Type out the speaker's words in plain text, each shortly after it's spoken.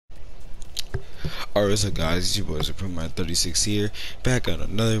Alright, what's up guys, it's your boy Supreme36 here, back on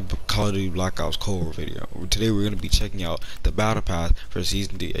another Call of Duty Black Ops Cold War video. Today we're going to be checking out the Battle Pass for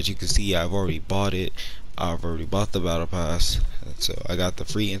Season 3. As you can see, I've already bought it. I've already bought the Battle Pass, so I got the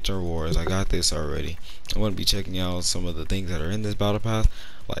free Inter Wars. I got this already. I'm going to be checking out some of the things that are in this Battle Pass.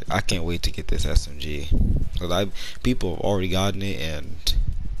 Like, I can't wait to get this SMG. Because people have already gotten it, and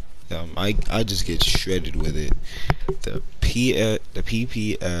I just get shredded with it. The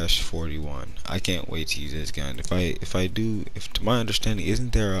PPS-41. I can't wait to use this gun. If to my understanding,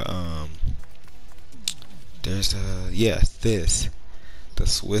 isn't there a there's a yes this the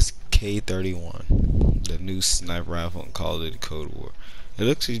Swiss K31, the new sniper rifle in Call of Duty Cold War. It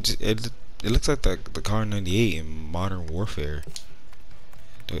looks like the Kar 98 in Modern Warfare.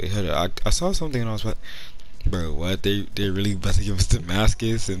 Wait, hold up. I saw something and I was like, bro, what? They really about to give us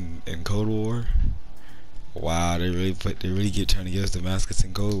Damascus in Cold War? Wow, they really get trying to give us Damascus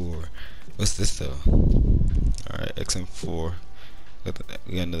in Cold War. What's this though? Alright, XM4. We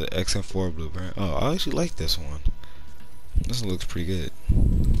got another XM4 blueprint. Oh, I actually like this one. This one looks pretty good.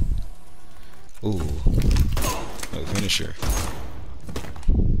 Ooh. Oh, finisher.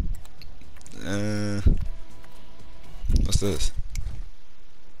 What's this?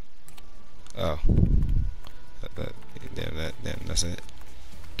 Oh. Damn, that's it.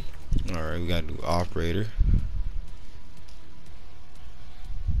 Alright, we got a new operator.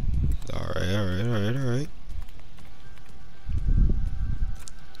 Alright.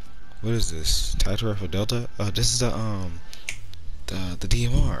 What is this? Tactical Rifle Delta? This is the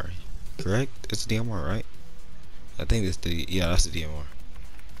DMR, correct? It's the DMR, right? I think it's that's the DMR.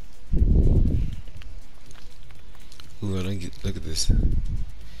 Ooh, look at this.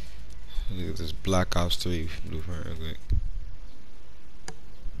 Look at this Black Ops 3 blueprint real quick.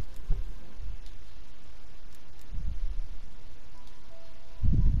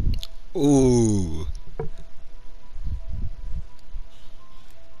 Ooh.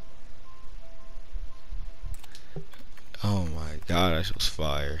 Oh my god, that was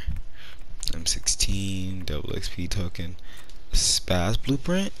fire. M16, double XP token, Spaz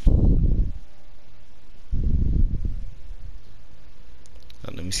blueprint.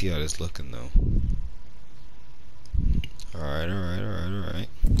 Let me see how this looking though. Alright.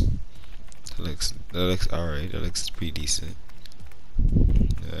 That looks alright. That looks pretty decent.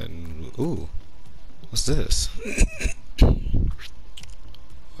 And ooh, what's this?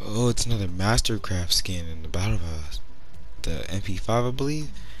 Oh, it's another Mastercraft skin in the Battle Pass. The MP5, I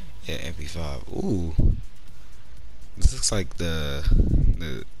believe. Yeah, MP5. Ooh, this looks like the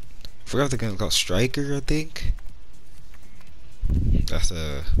I forgot the gun called Striker, I think. That's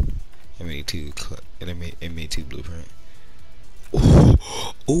a M82 M82 blueprint.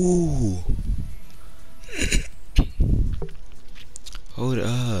 Ooh. Hold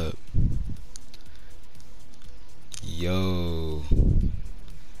up. Yo.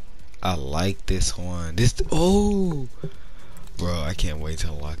 I like this one. Oh, bro, I can't wait to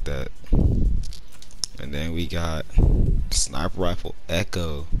unlock that. And then we got Sniper Rifle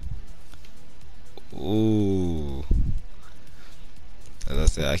Echo. Ooh. As I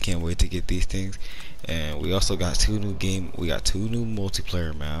said, I can't wait to get these things. And we also got two new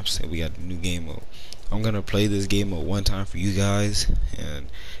multiplayer maps, and we got a new game mode. I'm gonna play this game mode one time for you guys, and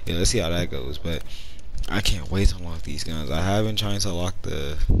yeah, let's see how that goes. But I can't wait to unlock these guns. I have been trying to unlock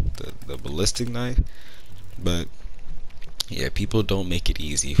the ballistic knife, but yeah, people don't make it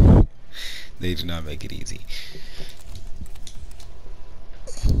easy. They do not make it easy.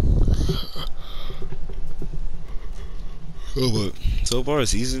 Oh, but so far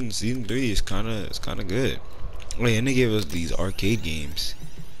season 3 is kind of good. Wait, and they gave us these arcade games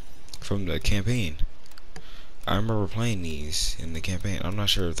from the campaign. I remember playing these in the campaign. I'm not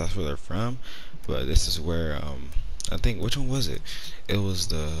sure if that's where they're from, but this is where I think, which one was it? It was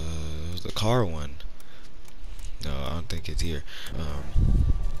the car one. No, I don't think it's here.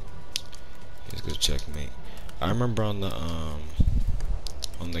 Let's go checkmate. I remember on the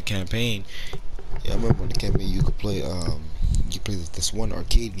campaign. Yeah, I remember on the campaign you could play this one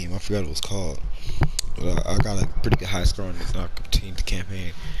arcade game. I forgot what it was called. But I got a pretty good high score on it, and I continued the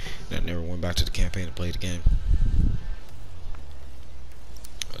campaign. And I never went back to the campaign to play the game.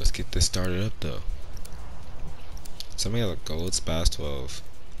 Let's get this started up though. Somebody got a gold Spaz 12.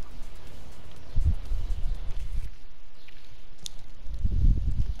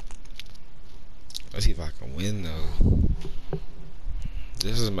 Let's see if I can win though.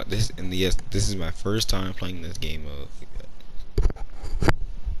 This is my first time playing this game mode.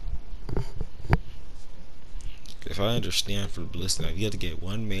 If I understand for the ballistic knife, you have to get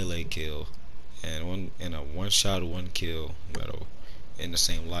one melee kill and a one shot one kill medal in the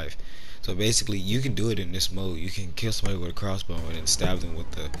same life. So basically, you can do it in this mode. You can kill somebody with a crossbow and then stab them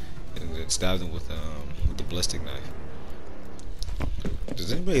with the ballistic knife.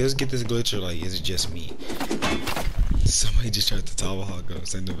 Does anybody else get this glitch, or like is it just me? Somebody just tried to tomahawk him,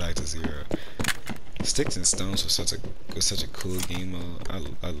 send him back to 0. Sticks and Stones was such a cool game mode.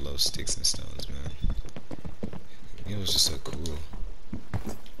 I love Sticks and Stones, man. It was just so cool.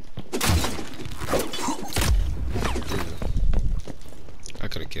 Dude, I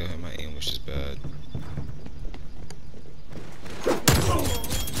could have killed him. My aim was just bad.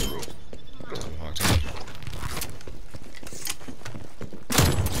 Tomahawked him.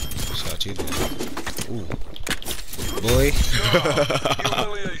 Shot you then. Ooh. Boy.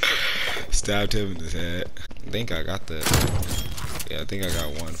 Stabbed him in his head. I think I got the. Yeah, I think I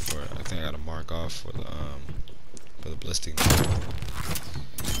got one for. I think I got a mark off for the ballistic.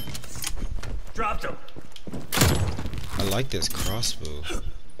 Dropped him. I like this crossbow.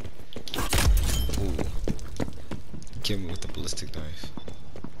 Ooh. Kill me with the ballistic knife.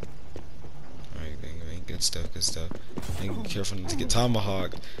 Alright, man, good stuff, good stuff. And be careful not to get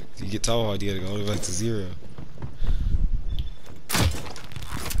tomahawked. If you get tomahawked, you gotta go all the way back to 0.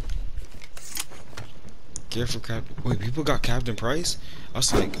 Careful, Captain. Wait, people got Captain Price? I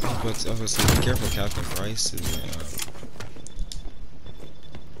was like, I was about to say, be careful, Captain Price.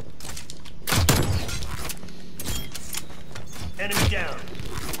 Enemy down.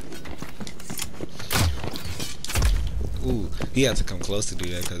 Ooh, he had to come close to do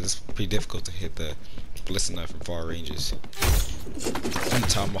that because it's pretty difficult to hit the ballistic knife from far ranges. He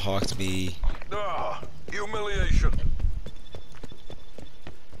tomahawked me. Ah, humiliation.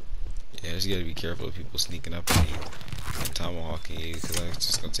 Yeah, just gotta be careful of people sneaking up on you and tomahawking you, because I'm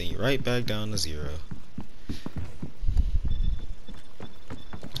just gonna take you right back down to 0.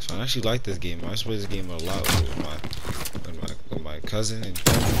 So I actually like this game. I just play this game a lot with my cousin, and I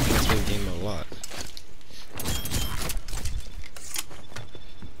play the game a lot.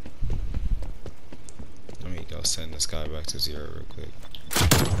 Let me go send this guy back to 0 real quick.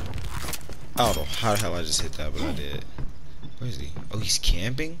 I don't know how the hell I just hit that, but I did. Where is he? Oh, he's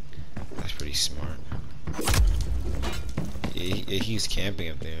camping? That's pretty smart. Yeah, he was camping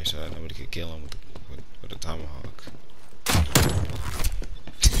up there, so nobody could kill him with a tomahawk.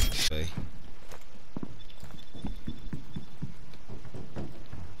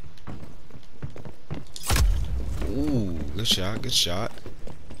 Ooh, good shot, good shot.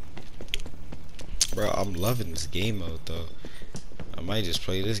 Bro, I'm loving this game mode though. I might just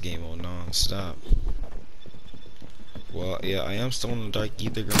play this game mode non-stop. Well, yeah, I am still on the Dark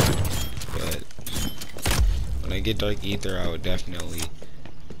Ether grind, but when I get Dark Ether, I would definitely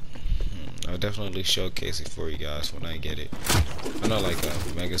showcase it for you guys when I get it. I know, like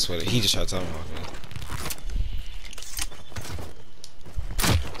Mega Sweater, he just tried to tomahawk me.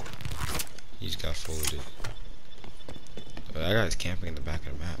 He just got folded. But that guy's camping in the back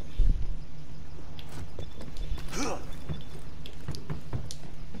of the map.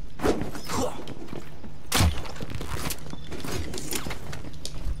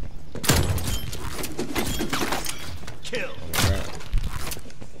 Kill. Oh my god.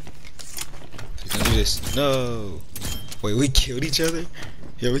 He's gonna do this. No! Wait, we killed each other?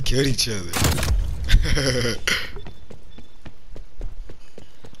 Yeah, we killed each other.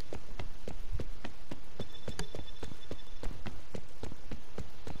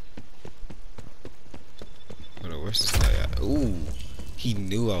 Hold on, where's this guy at? Ooh, he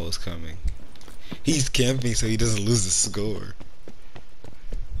knew I was coming. He's camping so he doesn't lose the score.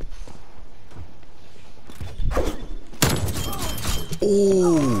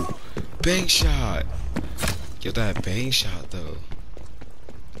 Ooh, bang shot. Get that bang shot though.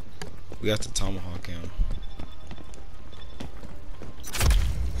 We have to tomahawk him.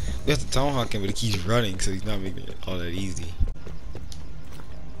 We have to tomahawk him, but he keeps running, so he's not making it all that easy.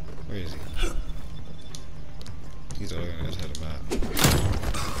 Where is he? He's over on the other side of the map.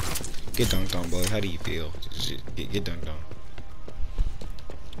 Get dunked on, boy. How do you feel? Get dunked on.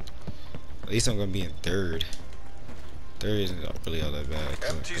 At least I'm gonna be in 3rd. 3rd isn't really all that bad.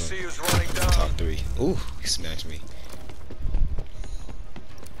 MTC is running down. Top 3. Ooh, he smashed me.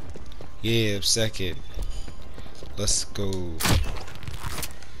 Yeah, 2nd. Let's go.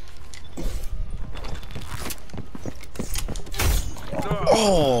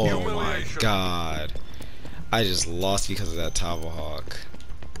 Oh my god. I just lost because of that tomahawk.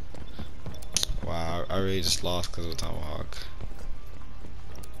 Wow, I really just lost because of the tomahawk.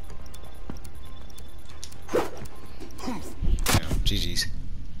 Damn, GG's.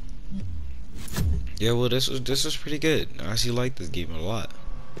 Yeah, well, this was pretty good. I actually like this game a lot.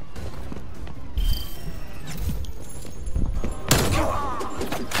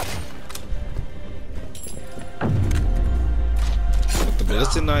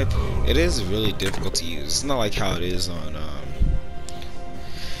 ballistic knife, it is really difficult to use. It's not like how it is on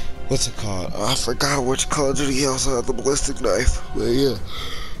what's it called? I forgot which Call of Duty also had the ballistic knife. But yeah.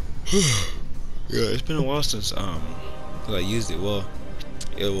 Yeah, it's been a while since I used it. Well,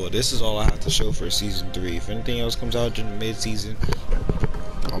 yeah, well, this is all I have to show for season 3. If anything else comes out during the mid-season,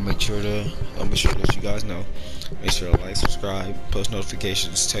 I'll make sure to let you guys know. Make sure to like, subscribe, post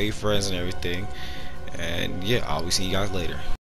notifications, tell your friends and everything. And yeah, I'll be seeing you guys later.